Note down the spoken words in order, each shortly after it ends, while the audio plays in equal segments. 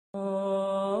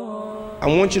I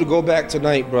want you to go back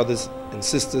tonight, brothers and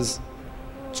sisters,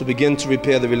 to begin to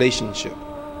repair the relationship.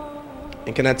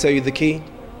 And can I tell you the key?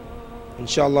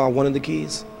 Inshallah, one of the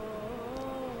keys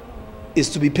is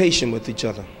to be patient with each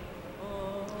other.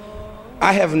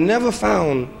 I have never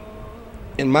found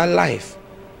in my life,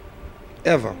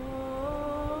 ever,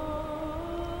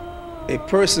 a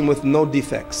person with no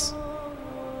defects.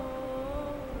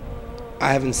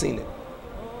 I haven't seen it.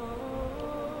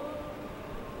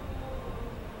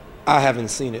 I haven't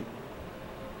seen it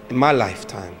in my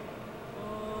lifetime.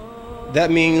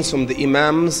 That means from the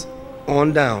Imams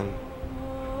on down,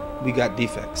 we got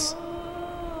defects.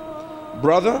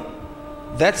 Brother,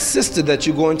 that sister that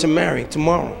you're going to marry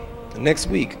tomorrow, next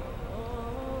week,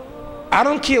 I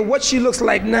don't care what she looks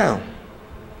like now,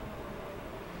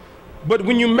 but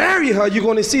when you marry her, you're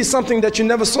going to see something that you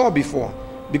never saw before.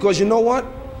 Because you know what?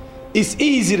 It's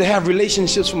easy to have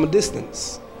relationships from a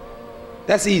distance.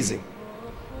 That's easy.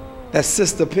 That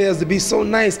sister appears to be so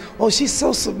nice. Oh, she's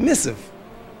so submissive.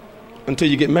 Until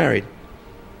you get married.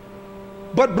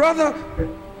 But brother,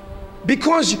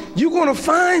 because you're going to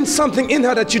find something in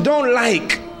her that you don't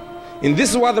like. And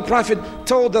this is why the Prophet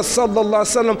told us, sallallahu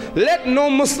alaihi wasallam, let no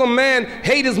Muslim man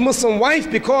hate his Muslim wife,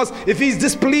 because if he's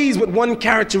displeased with one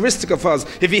characteristic of hers,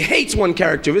 if he hates one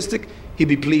characteristic, he'll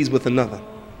be pleased with another.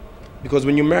 Because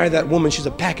when you marry that woman, she's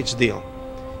a package deal.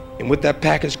 And with that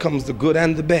package comes the good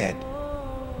and the bad,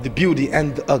 the beauty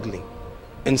and the ugly.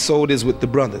 And so it is with the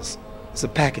brothers. It's a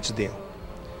package deal.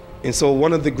 And so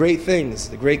one of the great things,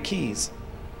 the great keys,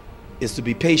 is to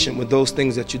be patient with those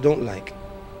things that you don't like.